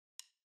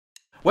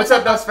What's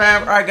up, Dust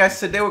fam? Alright guys,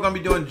 today we're going to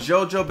be doing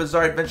JoJo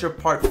Bizarre Adventure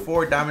Part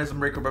 4, Diamonds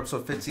Unbreakable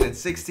episode 15 and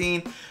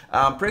 16.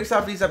 Breaks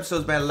off these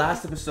episodes, man.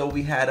 Last episode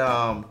we had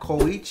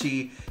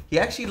Koichi. He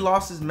actually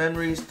lost his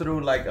memories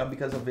through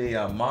because of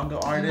a manga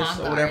artist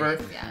or whatever.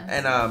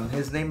 And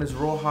his name is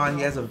Rohan.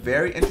 He has a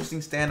very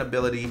interesting stand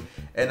ability.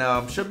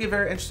 And should be a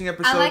very interesting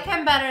episode. I like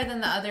him better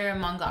than the other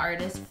manga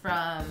artist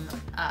from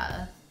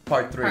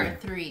Part 3.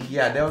 Part 3.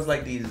 Yeah, there was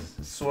like these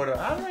sort of,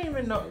 I don't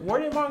even know, were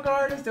they manga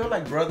artists? They were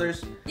like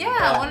brothers.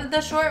 Yeah, the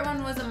short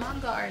one was a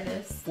manga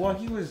artist. Well, I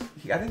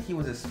think he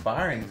was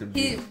aspiring to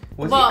be. He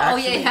was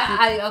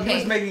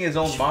making his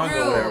own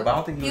manga or whatever, but I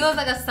don't think he was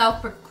like a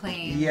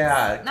self-proclaimed.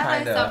 Yeah, not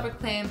really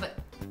self-proclaimed, but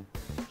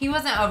he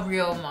wasn't a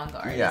real manga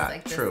artist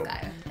like this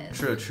guy.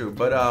 True.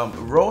 But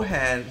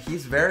Rohan,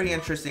 he's very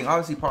interesting.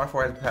 Obviously, Part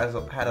 4 has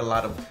had a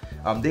lot of.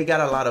 They got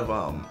a lot of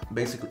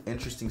basically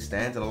interesting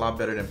stands and a lot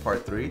better than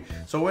Part 3.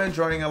 So we're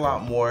enjoying a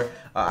lot more.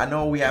 I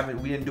know we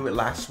didn't do it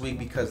last week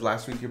because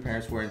last week your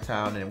parents were in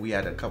town and we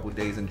had a couple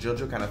days and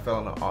JoJo kind of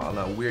fell on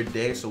a weird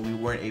day, so we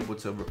weren't able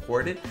to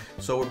record it.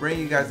 So we're bringing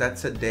you guys that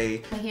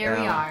today. But here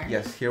we are.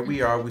 Yes, here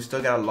we are. We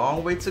still got a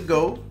long way to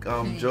go.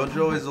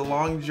 JoJo is a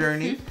long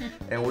journey,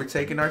 and we're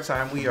taking our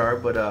time. We are,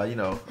 but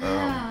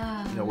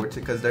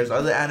because there's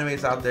other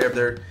animes out there.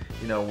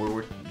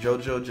 We're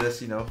JoJo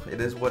just,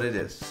 it is what it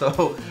is.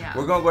 So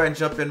we're gonna go ahead and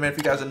jump in, man. If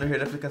you guys are new here,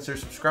 definitely consider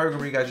subscribing. We're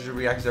gonna bring you guys your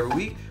reactions every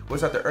week. We'll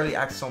start the early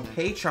access on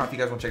Patreon if you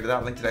guys want to check it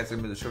out. Link to that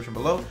in the description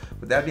below.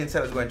 With that being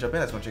said, let's go ahead and jump in.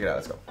 Let's go check it out.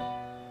 Let's go.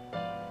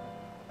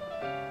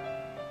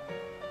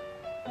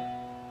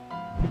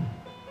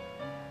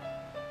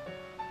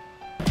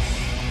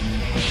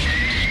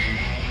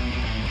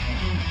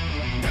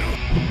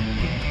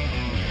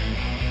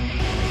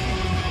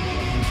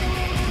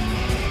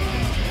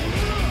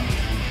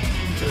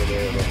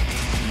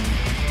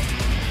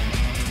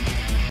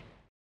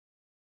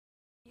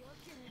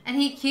 And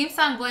he keeps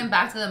on going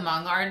back to the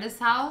manga artist's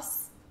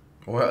house.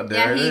 Well,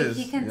 there it is.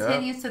 He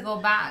continues to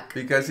go back.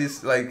 Because he's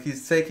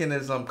taking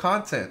his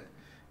content.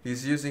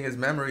 He's using his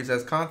memories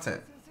as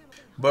content.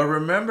 But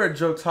remember,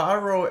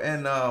 Jotaro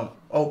and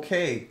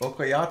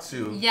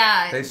Okuyasu.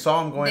 Yeah. They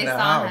saw him going to the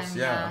house.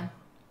 Yeah,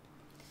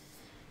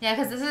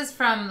 because this is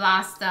from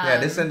last.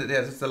 This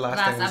is the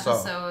last thing we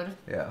episode. saw.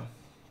 Yeah.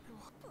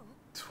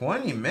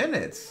 20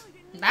 minutes.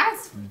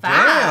 That's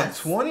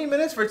fast. Damn, 20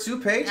 minutes for 2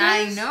 pages?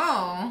 I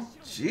know.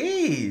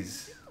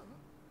 Jeez.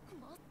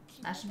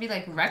 That should be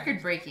like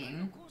record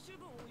breaking.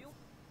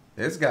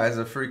 This guy's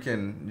a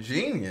freaking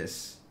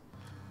genius.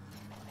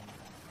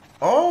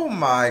 Oh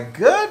my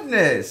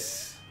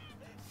goodness.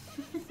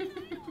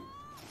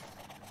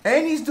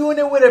 And he's doing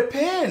it with a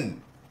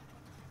pen.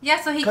 Yeah,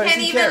 so he can't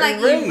even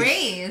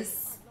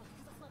erase.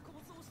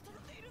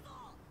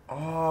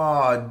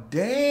 Oh,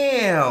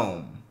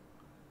 damn.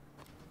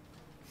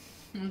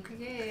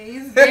 Okay,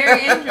 he's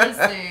very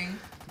interesting.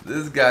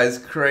 This guy's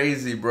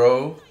crazy,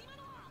 bro.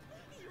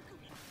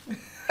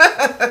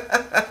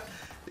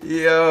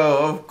 Yo,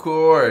 of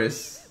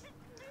course.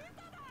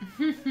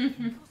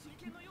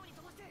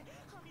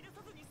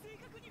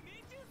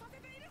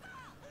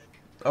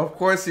 Of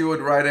course he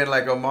would write in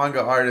like a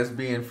manga artist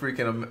being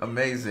freaking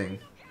amazing.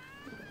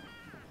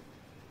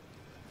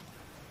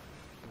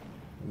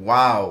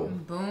 Wow.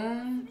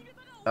 Boom.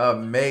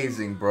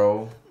 Amazing,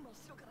 bro.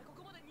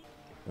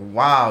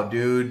 Wow,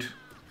 dude.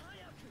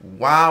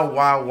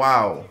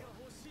 Wow.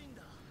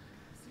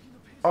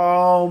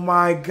 Oh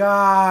my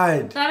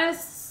god.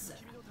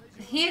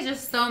 He is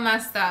just so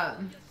messed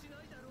up.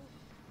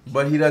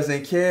 But he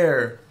doesn't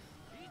care.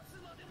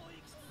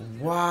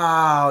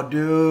 Wow,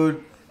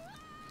 dude.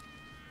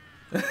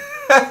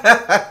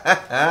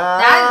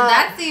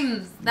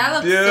 that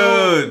looks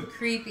so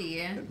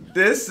creepy.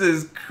 This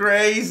is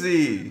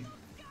crazy.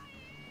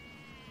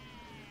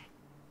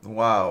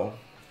 Wow.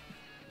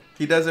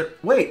 He doesn't.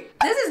 Wait.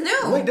 This is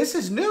new. Wait, this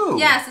is new.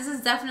 Yes, this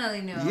is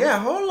definitely new. Yeah,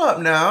 hold up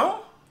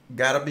now.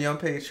 Gotta be on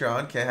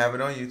Patreon. Can't have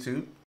it on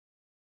YouTube.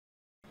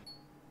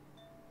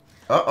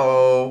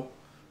 Uh-oh.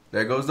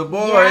 There goes the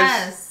boys.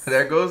 Yes.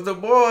 There goes the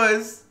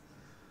boys.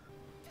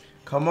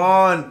 Come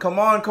on,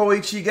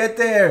 Koichi, get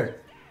there.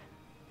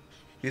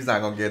 He's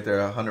not gonna get there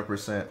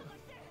 100%.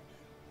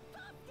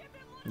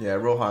 Yeah,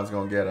 Rohan's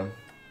gonna get him.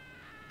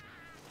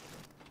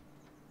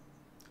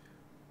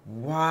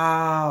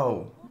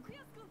 Wow.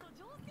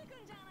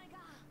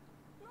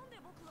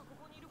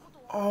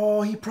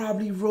 Oh, he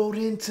probably wrote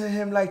into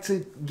him like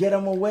to get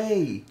him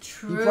away.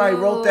 True. He probably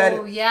wrote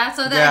that. Yeah,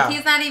 so that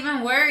he's not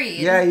even worried.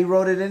 Yeah, he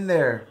wrote it in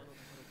there.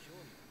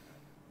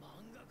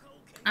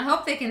 I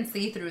hope they can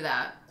see through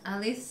that.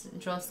 At least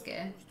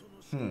Josuke.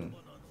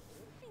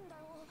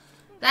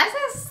 That's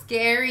a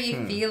scary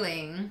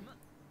feeling.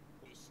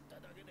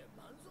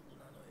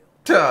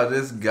 Oh,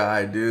 this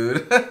guy,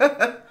 dude.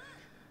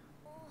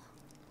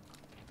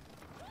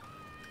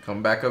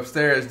 Come back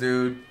upstairs,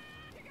 dude.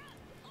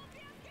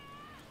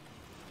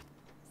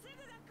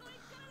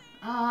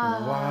 Oh,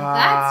 wow.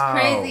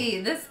 That's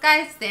crazy. This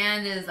guy's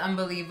stand is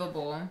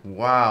unbelievable.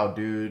 Wow,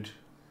 dude.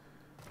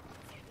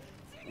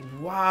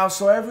 Wow,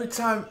 so every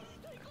time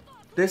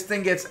this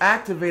thing gets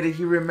activated,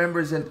 he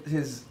remembers he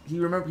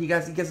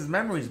gets his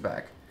memories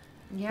back.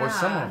 Yeah. Or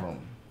some of them.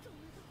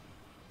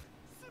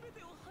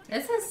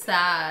 This is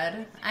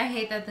sad. I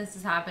hate that this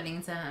is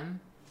happening to him.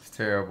 It's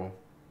terrible.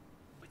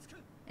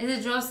 Is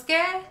it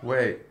Josuke?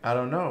 Wait, I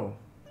don't know.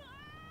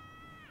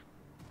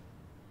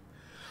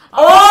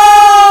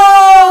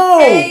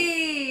 Oh!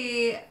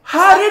 Okay.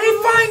 How did he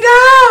find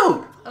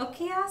out?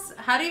 Okuyasu?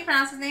 How do you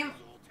pronounce his name?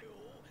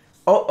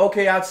 Oh,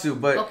 Okuyasu,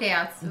 but...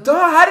 Okuyasu. Duh,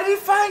 how did he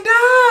find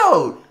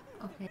out?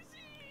 Okay.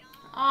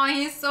 Oh,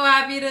 he's so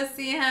happy to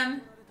see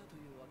him.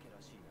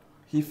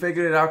 He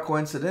figured it out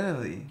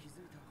coincidentally.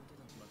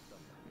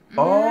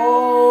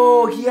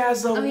 Oh, he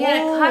has a wound. He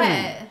had a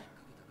cut.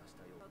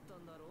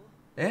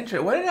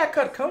 Interesting. Where did that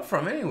cut come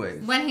from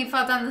anyways? When he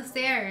fell down the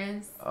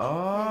stairs.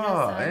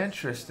 Oh,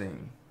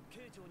 interesting.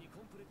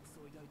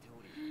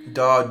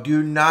 Dog,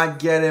 do not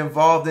get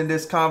involved in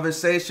this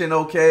conversation,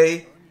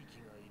 okay?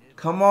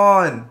 Come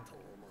on.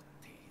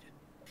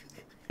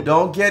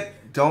 Don't get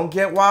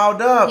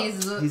wild up.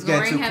 He's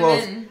getting too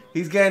close.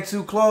 He's getting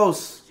too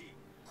close.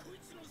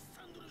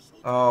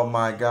 Oh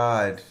my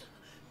god.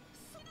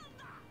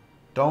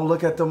 Don't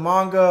look at the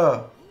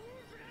manga.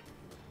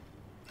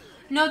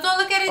 No, don't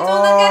look at it. Don't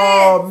look at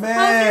it. Oh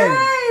man. Close your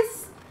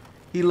eyes.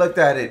 He looked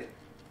at it.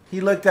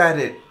 He looked at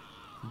it.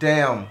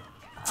 Damn.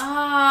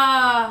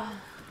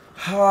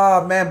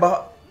 Ah man,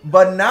 but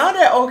now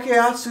that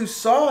Okuyasu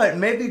saw it,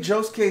 maybe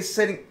Josuke's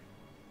sitting.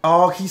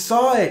 Oh, he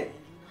saw it.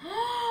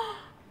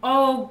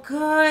 Oh,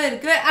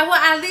 good. Well,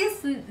 at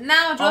least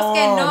now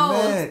Josuke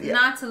knows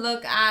not to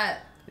look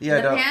at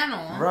the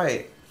panel.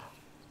 Right.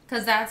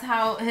 Because that's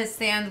how his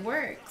stand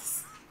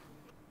works.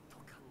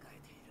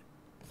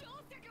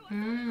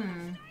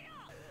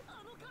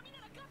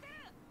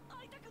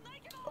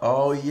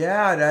 Oh,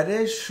 yeah, that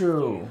is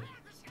true.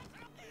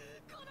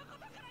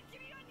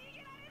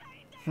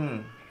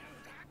 Wait,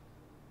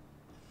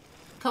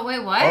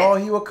 what? Oh,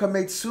 he will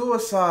commit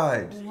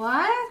suicide.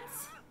 What?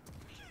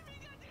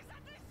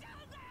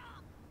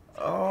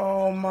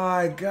 Oh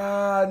my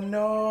god,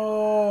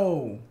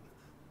 no.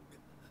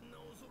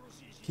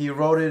 He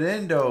wrote it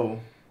in though.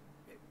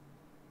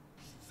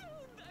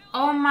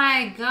 Oh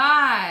my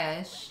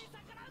gosh.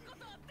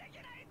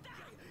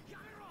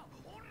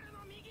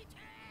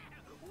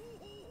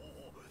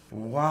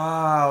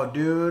 Wow,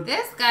 dude.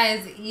 This guy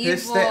is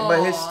evil.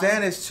 But his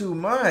stand is too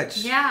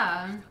much.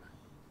 Yeah.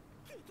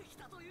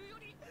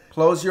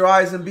 Close your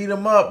eyes and beat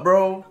him up,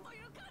 bro.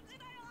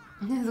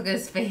 Look at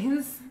his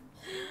face.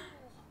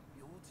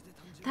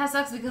 That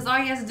sucks because all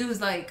he has to do is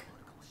like...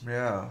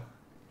 Yeah.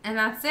 And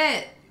that's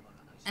it.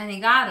 And he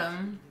got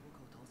him.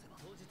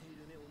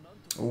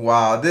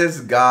 Wow,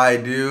 this guy,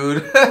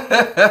 dude.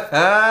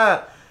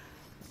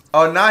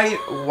 Oh, now he...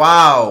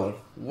 Wow.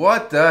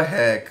 What the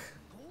heck?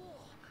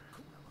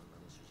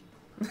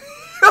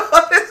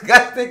 This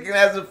guy thinking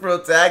as a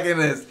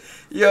protagonist.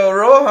 Yo,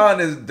 Rohan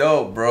is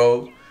dope,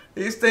 bro.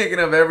 He's thinking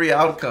of every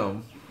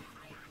outcome.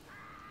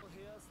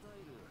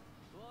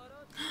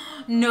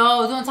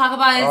 No, don't talk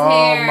about his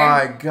hair. Oh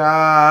my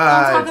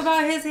god. Don't talk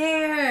about his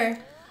hair.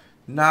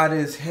 Not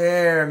his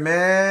hair,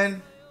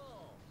 man.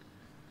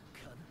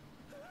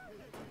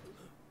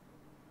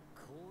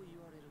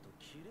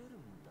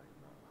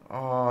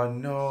 Oh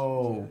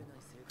no.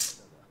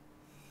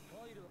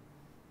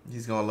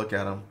 He's gonna look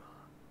at him.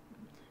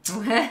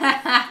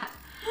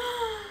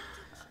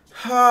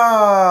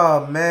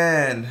 Oh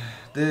man.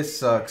 This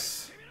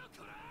sucks.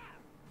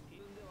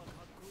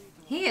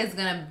 He is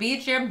gonna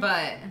beat your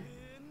butt.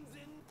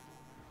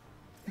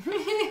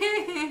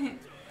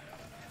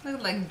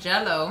 Looks like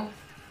Jello.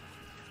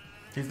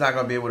 He's not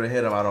gonna be able to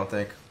hit him, I don't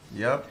think.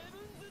 Yep.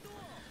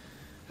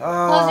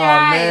 Close your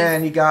eyes.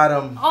 Man, he got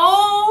him.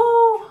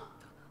 Oh!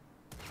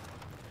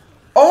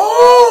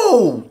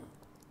 Oh!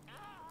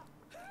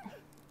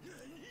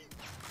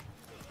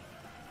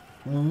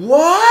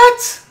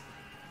 What?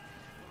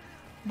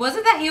 Was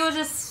it that he was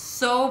just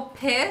so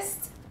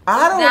pissed?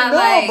 I don't know,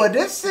 like, but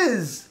this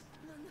is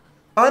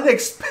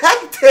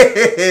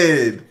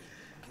unexpected.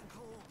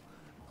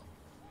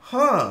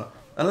 Huh.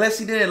 Unless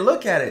he didn't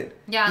look at it.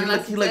 Yeah, he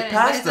unless he looked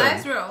past him. him. His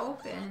eyes were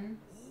open.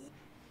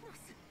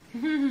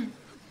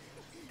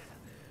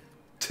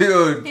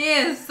 Dude. He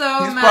is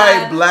so he's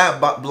mad. He's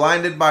probably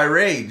blinded by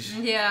rage.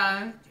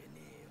 Yeah.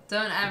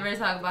 Don't ever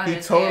talk about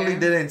his hair. He totally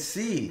didn't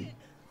see.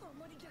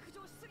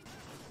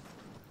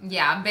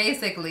 Yeah,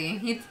 basically.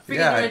 He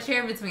freaking threw a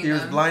chair between them. He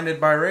was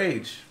blinded by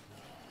rage.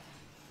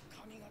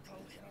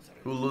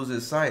 Who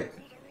loses sight?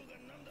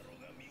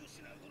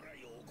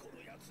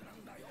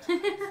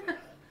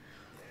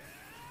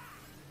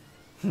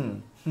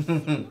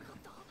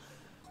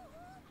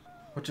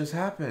 What just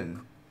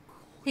happened?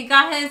 He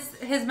got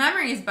his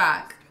memories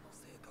back.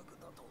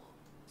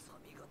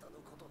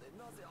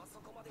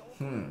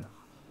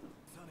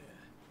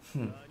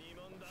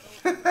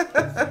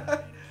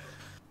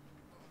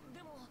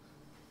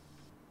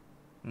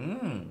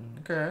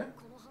 Okay.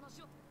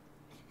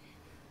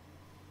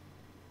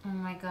 Oh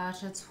my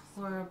gosh, it's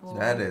horrible.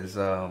 That is,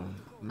 man.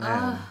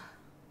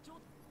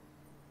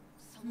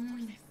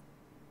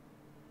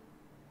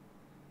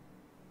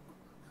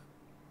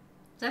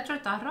 that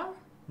Jotaro?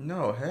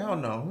 No, hell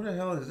no. Who the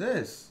hell is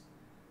this?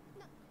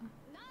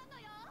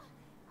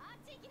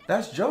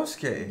 That's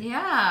Josuke.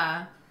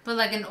 Yeah, but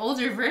like an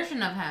older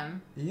version of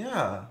him.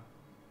 Yeah.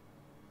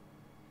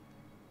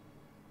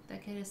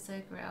 That kid is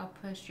sick, right? I'll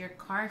push your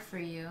car for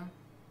you.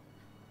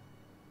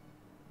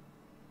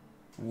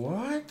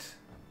 What?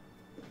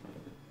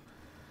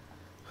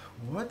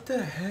 What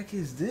the heck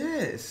is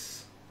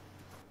this?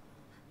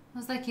 It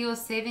was like he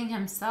was saving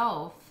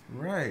himself.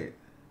 Right.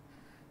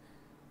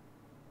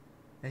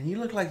 And he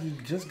looked like he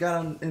just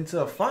got into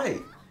a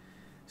fight.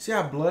 See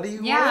how bloody he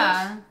was?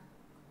 Yeah.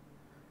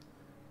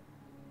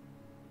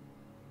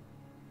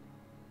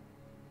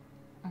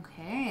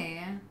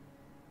 Okay.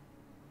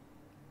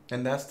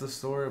 And that's the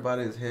story about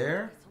his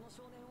hair?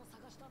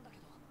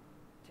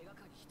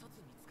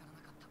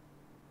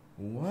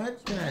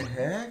 What the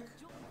heck?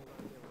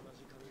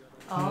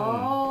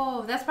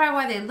 Oh, that's probably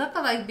why they look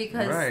alike,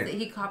 because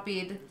he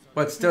copied.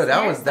 But still,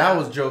 that was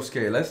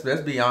Josuke.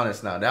 Let's be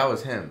honest now. That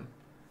was him.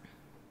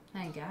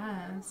 I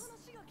guess.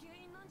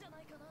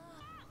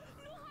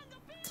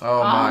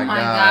 Oh my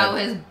god.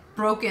 With his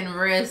broken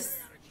wrist.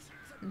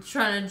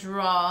 Trying to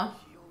draw.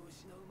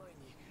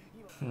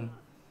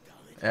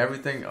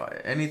 Everything,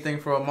 anything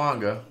for a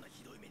manga.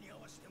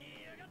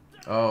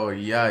 Oh,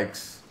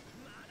 yikes.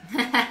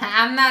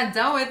 I'm not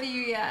done with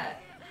you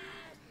yet.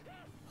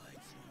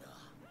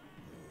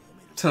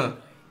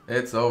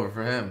 It's over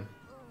for him.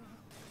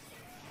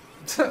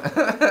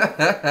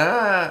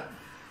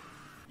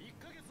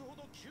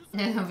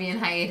 He'll be in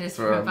hiatus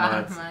for about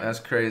a month. That's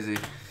crazy.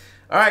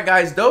 Alright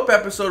guys, dope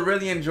episode.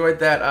 Really enjoyed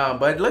that.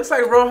 But it looks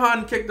like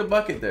Rohan kicked the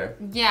bucket there.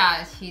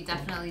 Yeah, he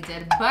definitely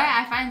did. But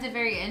I find it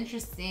very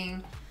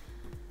interesting.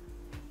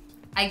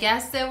 I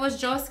guess it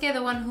was Josuke,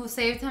 the one who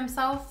saved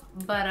himself.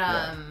 But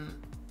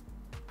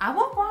I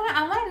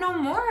want to know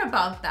more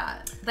about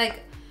that.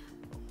 Like,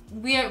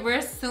 we're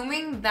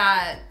assuming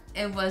that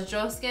it was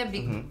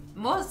Josuke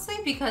mostly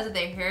because of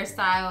their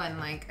hairstyle and,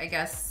 like, I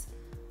guess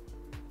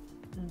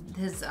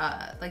his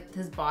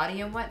his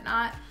body and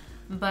whatnot.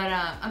 But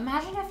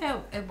imagine if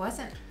it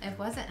wasn't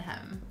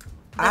him.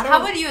 Like,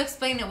 how would you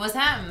explain it was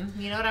him?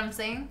 You know what I'm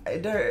saying?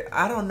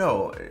 I don't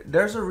know.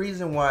 There's a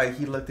reason why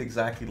he looked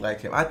exactly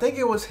like him. I think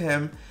it was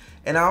him,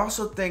 and I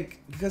also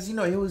think because he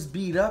was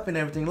beat up and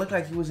everything, it looked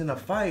like he was in a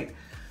fight.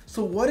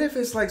 So what if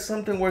it's like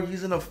something where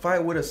he's in a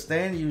fight with a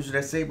stand user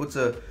that's able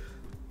to,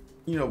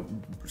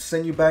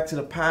 send you back to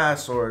the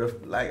past, or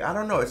like, I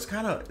don't know. It's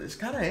kind of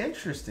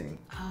interesting.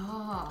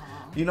 Oh.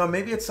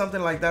 Maybe it's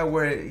something like that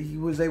where he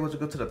was able to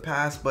go to the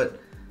past, but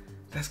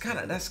that's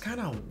kind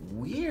of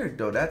weird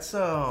though. That's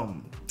I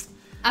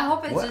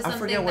hope it's just something I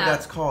forget what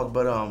that's called,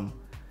 but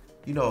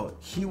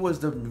he was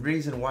the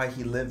reason why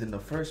he lived in the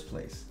first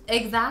place.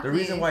 Exactly. The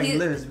reason why he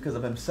lived is because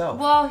of himself.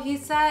 Well, he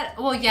said,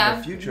 yeah, in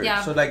the future.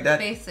 Yeah, so like that.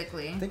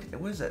 Basically.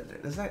 What is that?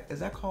 Is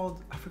that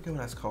called? I forget what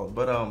that's called,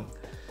 but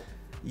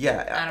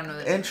yeah. I don't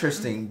know.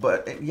 Interesting,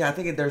 but yeah, I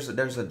think there's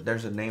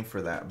a name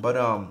for that, but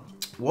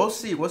we'll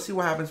see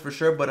what happens for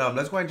sure. But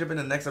let's go ahead and jump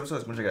into the next episode.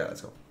 Let's go check it out.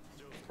 Let's go.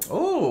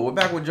 Oh, we're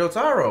back with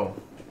Jotaro.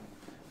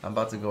 I'm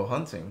about to go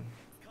hunting.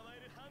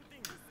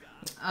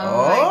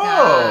 Oh my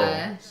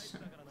gosh.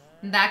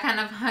 That kind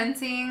of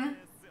hunting?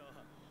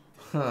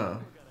 Huh.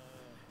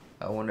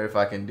 I wonder if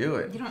I can do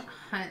it. You don't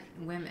hunt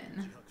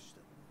women.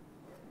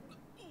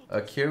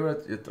 Akira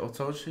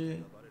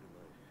Otoshi?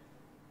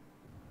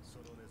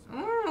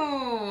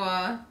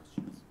 Ooh.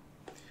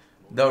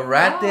 The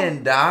rat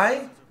didn't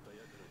die?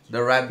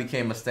 The rat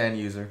became a stand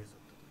user.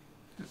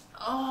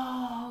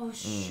 Oh,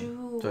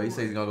 shoot. So he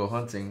says he's gonna go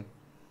hunting.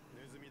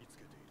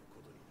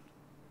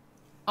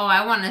 Oh,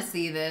 I want to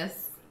see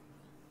this.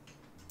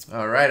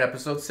 Alright,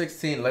 episode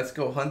 16. Let's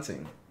go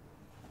hunting.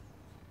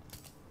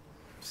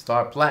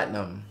 Star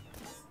Platinum.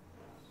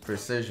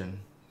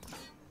 Precision.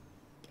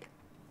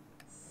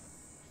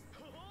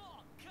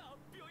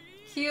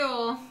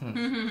 Cute.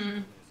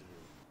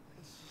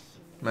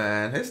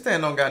 Man, his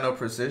stand don't got no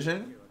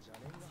precision.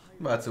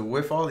 I'm about to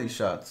whiff all these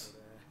shots.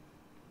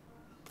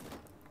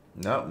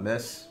 Nope,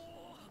 miss.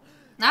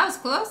 That was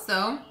close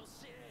though.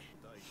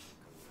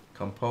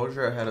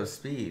 Composure ahead of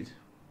speed.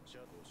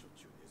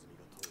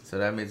 So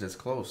that means it's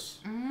close.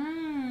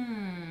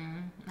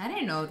 I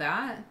didn't know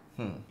that.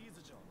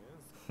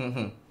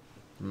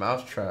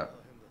 Mousetrap.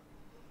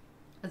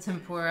 A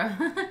tempura.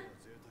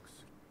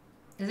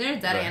 Is there a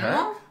dead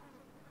animal?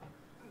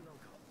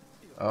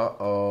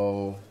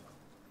 Uh-oh.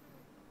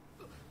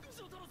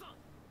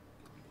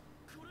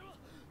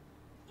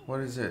 What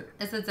is it?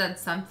 It's a dead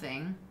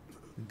something.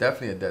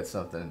 Definitely a dead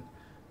something.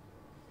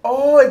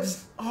 Oh,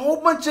 it's a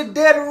whole bunch of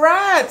dead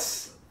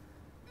rats.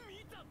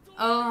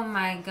 Oh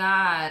my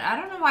god. I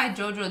don't know why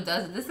Jojo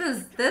does it. This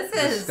is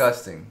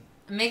disgusting.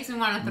 It makes me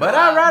want to throw But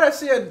up. I'd rather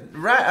see a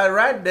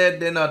rat dead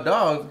than a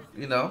dog,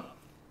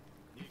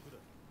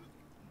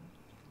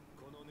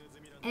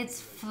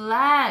 It's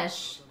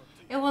flesh.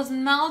 It was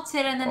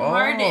melted and then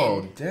hardened.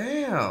 Oh,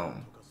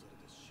 damn.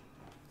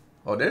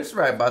 Oh, this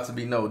rat about to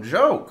be no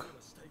joke.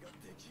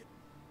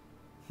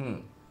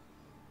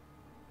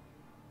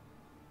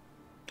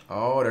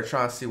 Oh, they're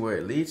trying to see where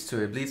it leads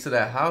to. It leads to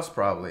that house,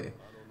 probably.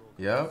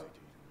 Yep.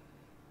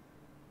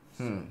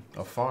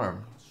 A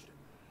farm.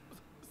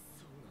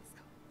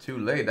 Too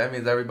late. That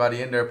means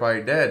everybody in there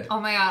probably dead.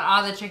 Oh my god,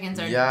 all the chickens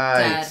are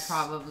dead,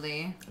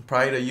 probably.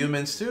 Probably the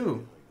humans,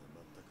 too.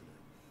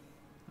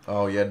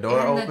 Oh, yeah,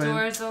 door open. And the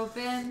door's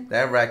open.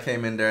 That rat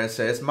came in there and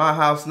said, it's my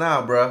house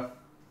now, bruh.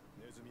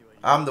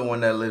 I'm the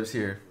one that lives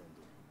here.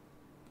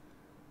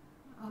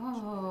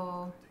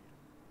 Oh.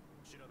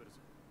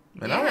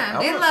 Man, yeah,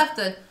 they left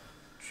a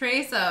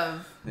trace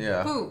of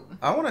poop.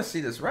 I want to see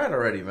this rat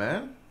already,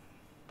 man.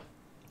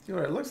 See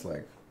what it looks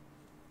like.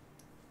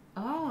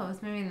 Oh,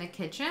 it's maybe in the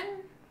kitchen?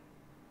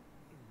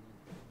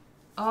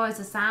 Oh, it's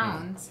a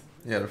sound.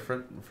 Yeah,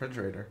 the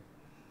refrigerator.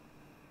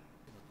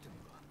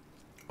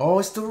 Oh,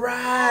 it's the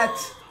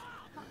rat!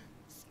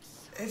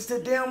 It's the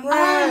damn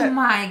rat! Oh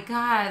my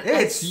god.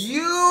 It's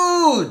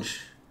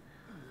huge!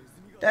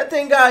 That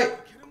thing got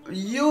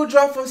huge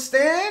off a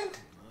stand?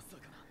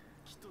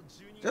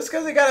 Just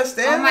because it got a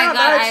stand? Oh my now,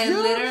 god, it's huge?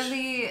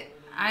 literally,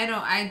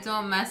 I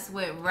don't mess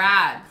with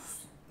rats.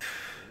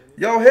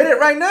 Yo, hit it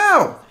right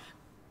now!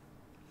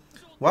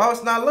 Wow,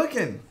 it's not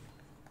looking.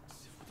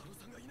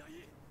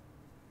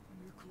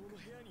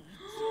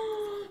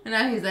 And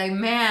now he's like,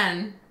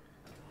 man.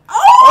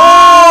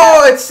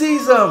 Oh, it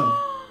sees him.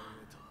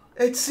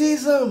 It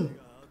sees him.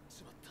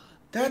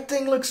 That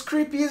thing looks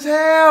creepy as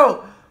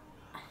hell.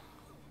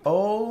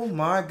 Oh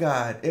my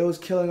god. It was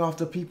killing off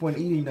the people and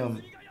eating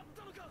them.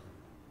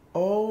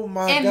 Oh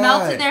my god. It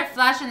melted their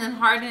flesh and then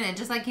hardened it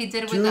just like he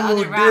did with the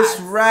other rats.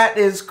 This rat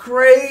is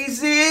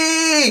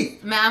crazy.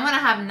 Man, I'm gonna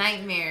have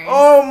nightmares.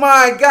 Oh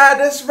my god,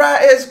 this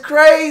rat is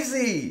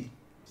crazy.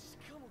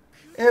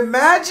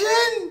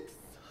 Imagine.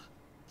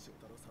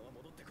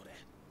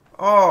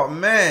 Oh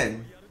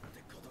man.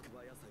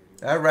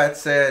 That rat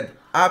said,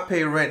 I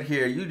pay rent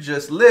here, you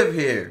just live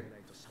here.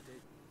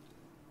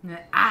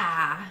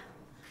 Ah.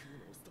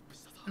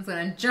 I'm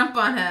gonna jump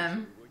on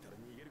him.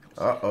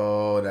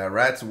 Uh-oh, that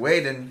rat's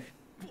waiting.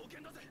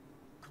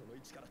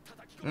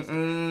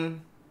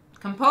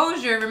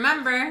 Composure,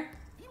 remember.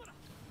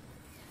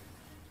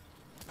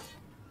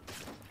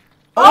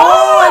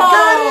 Oh,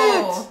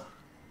 I got it!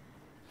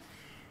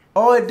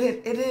 Oh, it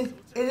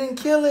didn't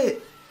kill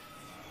it.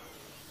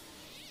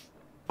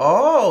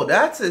 Oh,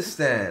 that's his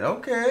stand.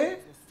 Okay.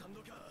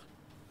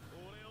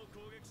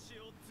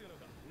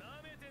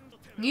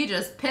 You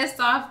just pissed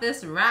off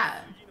this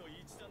rat.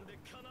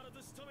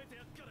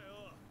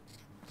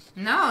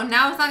 No,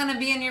 now it's not going to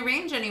be in your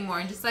range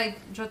anymore, just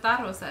like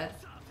Jotaro said.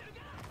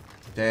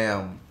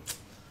 Damn.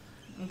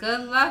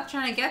 Good luck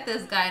trying to get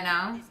this guy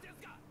now.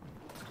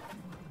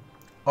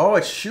 Oh,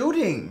 it's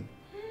shooting.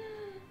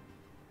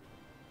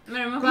 I'm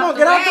gonna move Come on,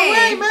 get out the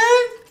way,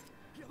 man.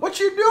 What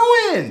you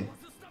doing?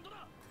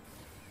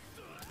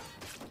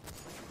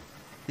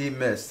 He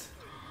missed.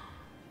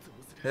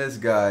 This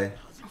guy.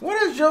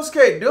 What is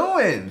Josuke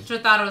doing?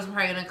 Jotaro's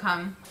probably going to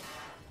come.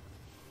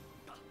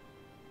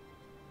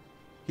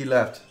 He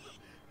left.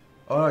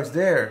 Oh, it's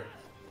there.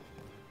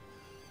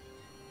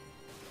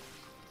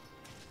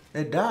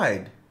 It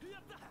died.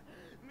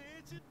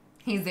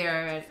 He's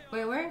there already.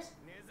 Wait, where's?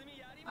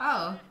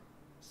 Oh.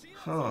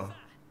 Huh.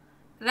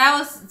 That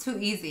was too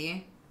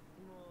easy.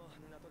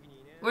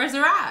 Where's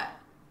the rat?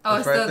 Oh,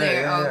 it's still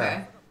there. Yeah, oh, yeah.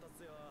 okay.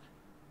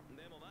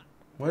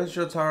 What is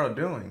Jotaro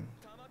doing?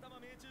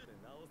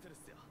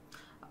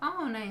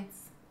 Oh,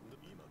 nice.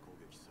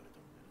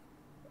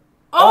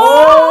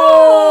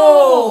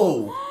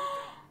 Oh!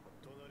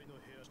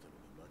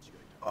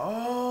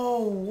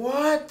 Oh,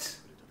 what?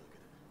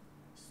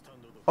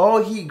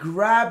 Oh, he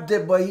grabbed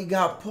it, but he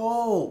got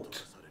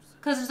poked.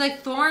 Because there's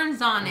like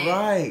thorns on it.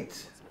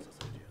 Right.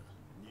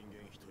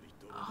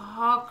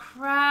 Oh,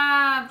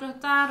 crap.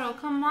 Jotaro,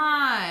 come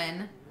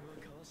on.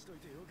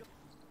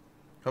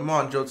 Come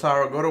on,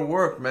 Jotaro, go to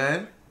work,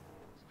 man.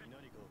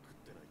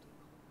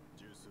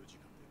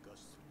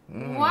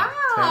 Wow.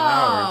 10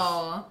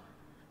 hours.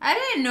 I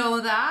didn't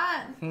know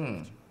that.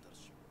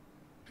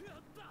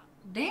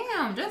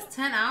 Damn, just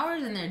 10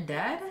 hours and they're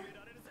dead?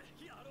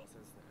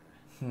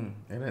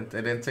 They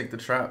didn't take the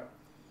trap.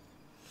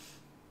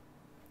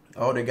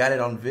 Oh, they got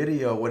it on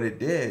video, what it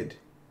did.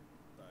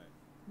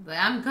 But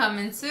I'm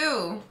coming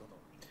too.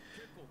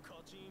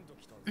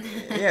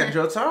 Yeah,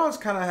 Jotaro's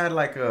kind of had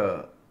like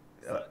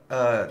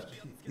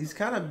he's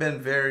kind of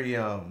been very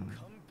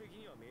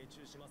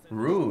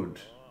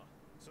rude.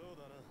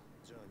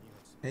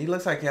 And he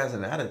looks like he has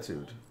an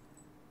attitude.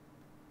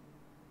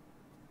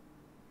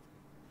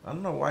 I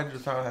don't know why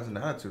Jotaro has an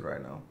attitude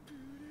right now.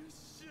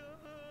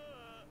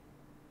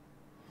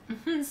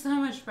 So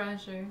much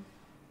pressure.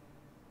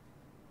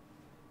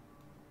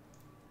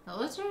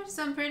 Those are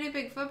some pretty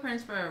big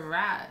footprints for a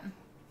rat.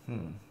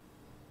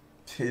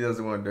 He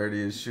doesn't want to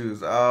dirty his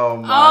shoes. Oh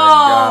my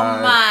god.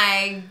 Oh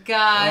my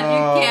god.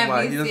 You can't be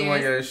serious. He doesn't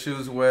want to get his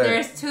shoes wet.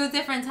 There's two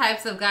different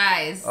types of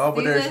guys. Oh,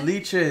 but there's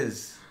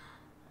leeches.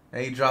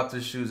 And he dropped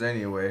his shoes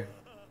anyway.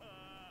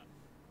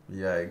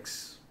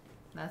 Yikes.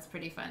 That's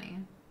pretty funny.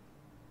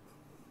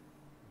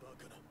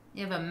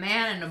 You have a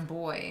man and a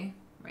boy.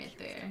 right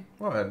there.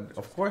 Well, and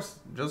of course,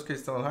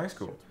 Josuke's still in high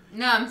school.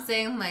 No, I'm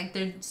saying like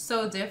they're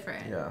so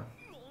different. Yeah.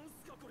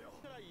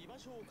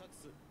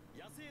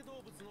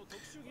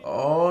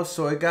 Oh,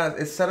 so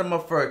it set him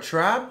up for a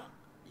trap?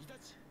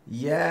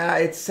 Yeah,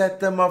 it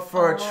set them up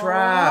for a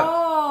trap.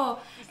 Oh,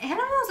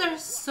 animals are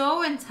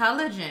so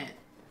intelligent.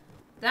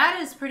 That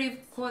is pretty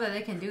cool that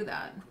they can do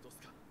that.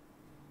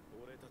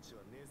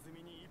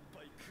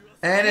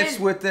 And it's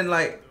within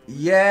like,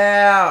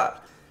 yeah,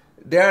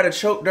 they're at a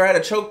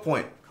choke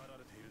point.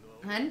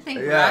 I didn't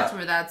think rats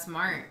were that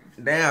smart.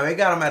 Damn, they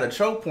got him at a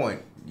choke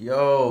point.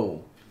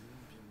 Yo,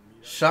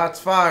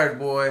 shots fired,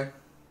 boy.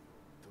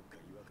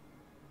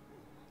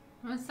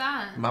 What's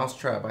that?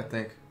 Mousetrap, I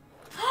think.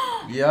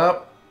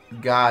 Yup.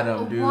 Got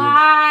him, dude.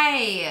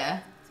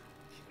 Why?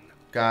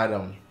 Got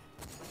him.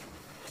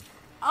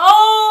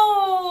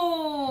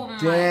 Oh!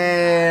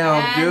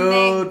 Damn,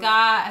 dude. They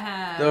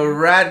got him. The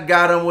rat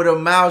got him with a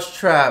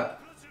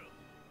mousetrap.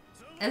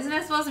 Isn't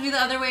it supposed to be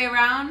the other way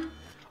around?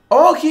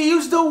 Oh, he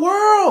used the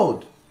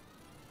world.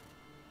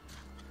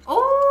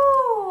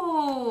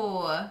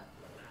 Oh!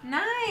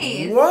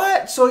 Nice.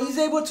 What? So he's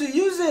able to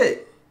use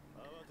it.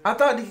 I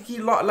thought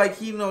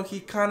he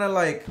kind of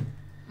like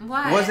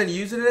wasn't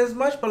using it as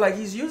much, but like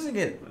he's using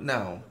it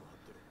now.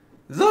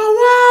 The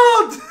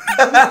world!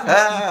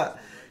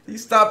 He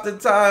stopped the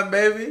time,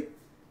 baby.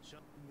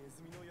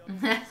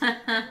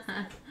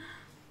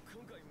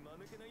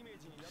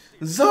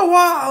 The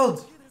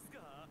world!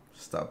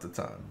 Stop the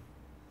time.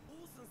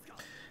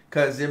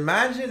 Because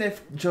imagine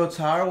if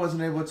Jotaro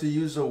wasn't able to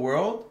use the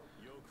world.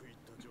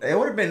 It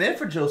would have been it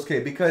for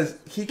Josuke because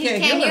he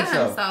can't heal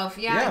himself.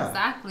 Yeah,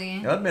 exactly.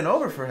 It would have been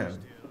over for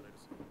him.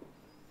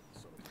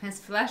 His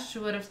flesh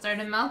would have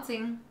started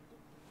melting.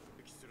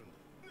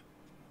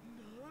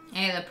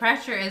 Hey, the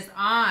pressure is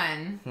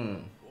on.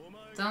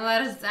 Don't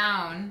let us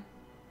down.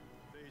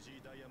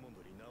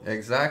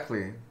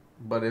 Exactly.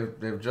 But if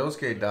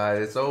Josuke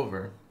died, it's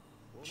over.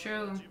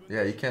 True.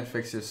 Yeah, you can't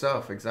fix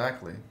yourself.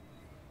 Exactly.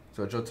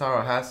 So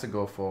Jotaro has to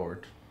go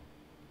forward.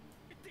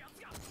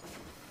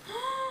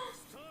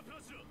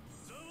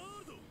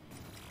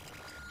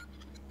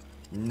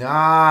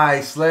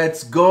 Nice.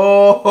 Let's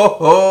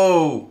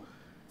go.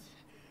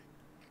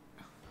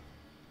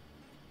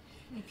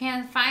 You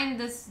can't find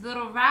this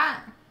little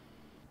rat.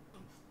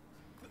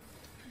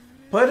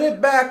 Put it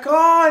back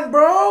on,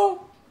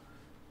 bro.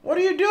 What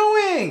are you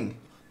doing?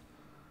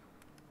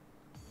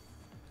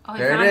 Oh,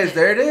 there it is.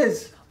 There it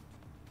is.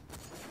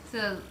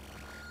 So.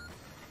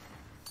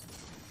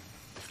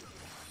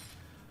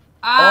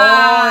 Oh,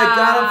 I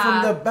got him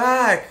from the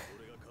back.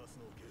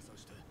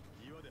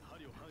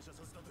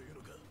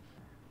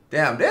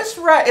 Damn, this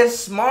rat is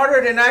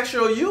smarter than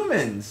actual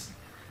humans.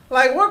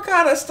 Like, what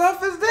kind of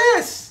stuff is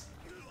this?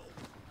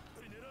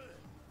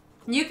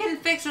 You can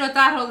fix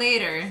Jotaro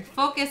later.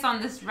 Focus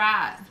on this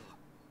rat.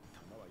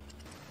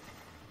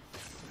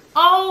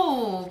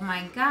 Oh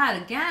my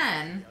god,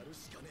 again.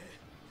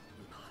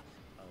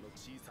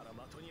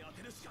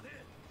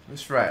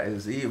 This rat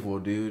is evil,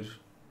 dude.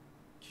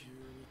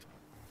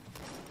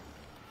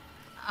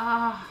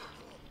 Ah.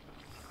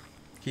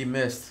 He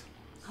missed.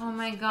 Oh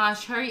my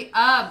gosh, hurry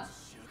up.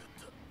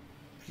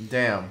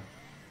 Damn.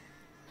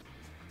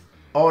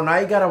 Oh, now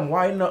you got him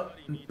wide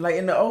like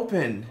in the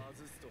open.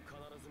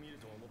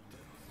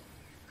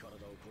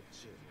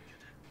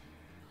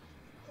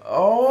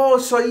 Oh,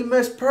 so he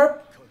missed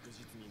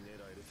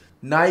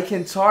Now you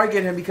can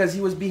target him because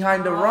he was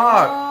behind the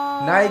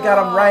rock. Now you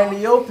got him right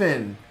in the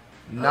open.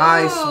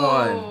 Nice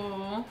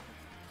one.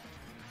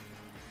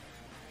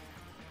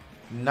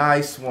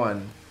 Nice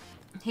one.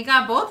 He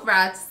got both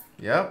rats.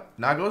 Yep.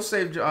 Now go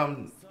save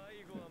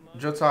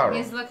Jotaro.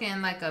 He's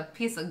looking like a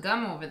piece of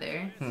gum over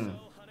there.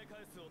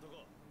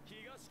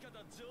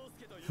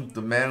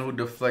 The man who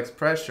deflects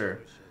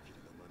pressure.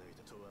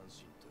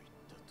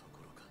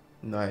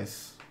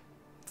 Nice.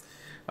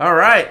 All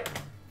right.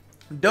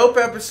 Dope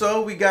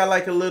episode. We got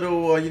like a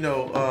little,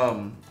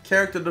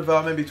 character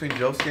development between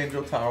Josuke and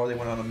Jotaro. They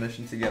went on a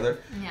mission together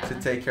to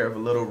take care of a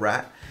little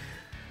rat.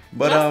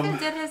 But Josuke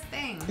did his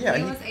thing. Yeah,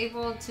 he was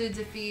able to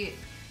defeat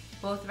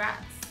both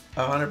rats.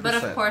 100%. But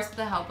of course, with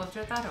the help of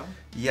Jotaro.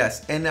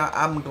 Yes, and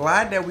I'm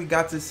glad that we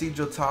got to see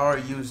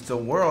Jotaro use the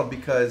world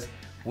because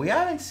we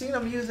haven't seen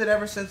him use it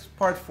ever since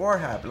part 4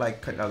 happened,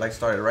 like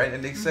started, right?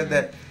 And they said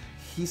that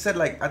he said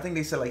I think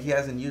they said he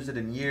hasn't used it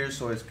in years,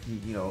 so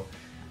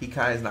he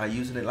kind of is not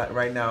using it like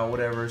right now, or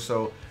whatever.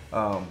 So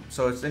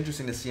so it's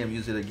interesting to see him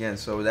use it again.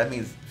 So that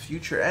means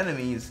future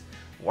enemies,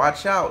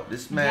 watch out.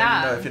 This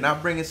man, if you're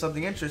not bringing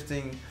something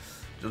interesting,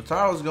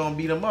 Jotaro's gonna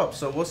beat him up.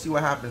 So we'll see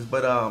what happens.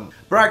 But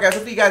alright guys,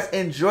 hope you guys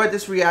enjoyed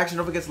this reaction.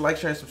 Don't forget to like,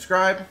 share, and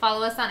subscribe. And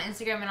follow us on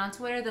Instagram and on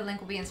Twitter. The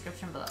link will be in the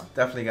description below.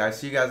 Definitely guys.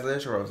 See you guys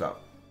later. Rose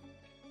out.